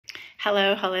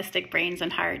Hello, holistic brains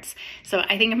and hearts. So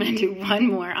I think I'm going to do one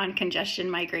more on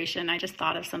congestion migration. I just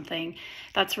thought of something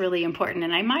that's really important,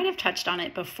 and I might have touched on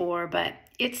it before, but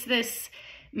it's this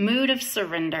mood of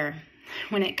surrender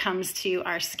when it comes to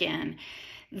our skin.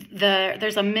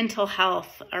 There's a mental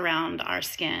health around our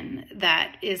skin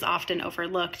that is often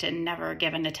overlooked and never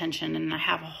given attention, and I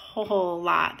have a whole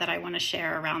lot that I want to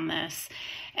share around this.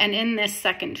 And in this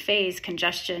second phase,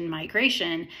 congestion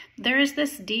migration, there is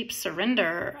this deep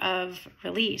surrender of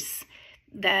release.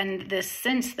 Then this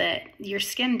sense that your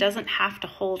skin doesn't have to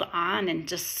hold on and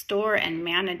just store and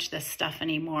manage this stuff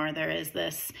anymore. There is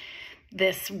this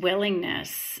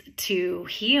willingness to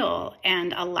heal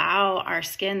and allow our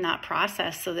skin that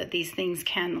process so that these things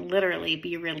can literally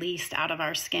be released out of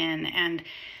our skin. And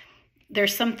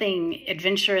there's something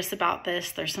adventurous about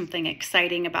this. There's something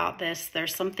exciting about this.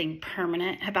 There's something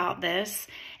permanent about this.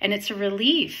 And it's a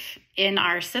relief in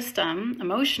our system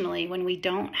emotionally when we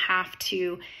don't have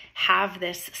to have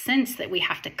this sense that we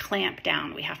have to clamp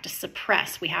down, we have to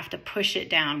suppress, we have to push it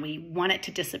down, we want it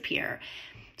to disappear.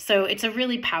 So it's a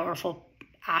really powerful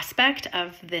aspect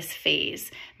of this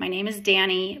phase. My name is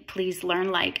Danny. Please learn,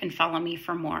 like, and follow me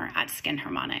for more at Skin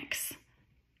Harmonics.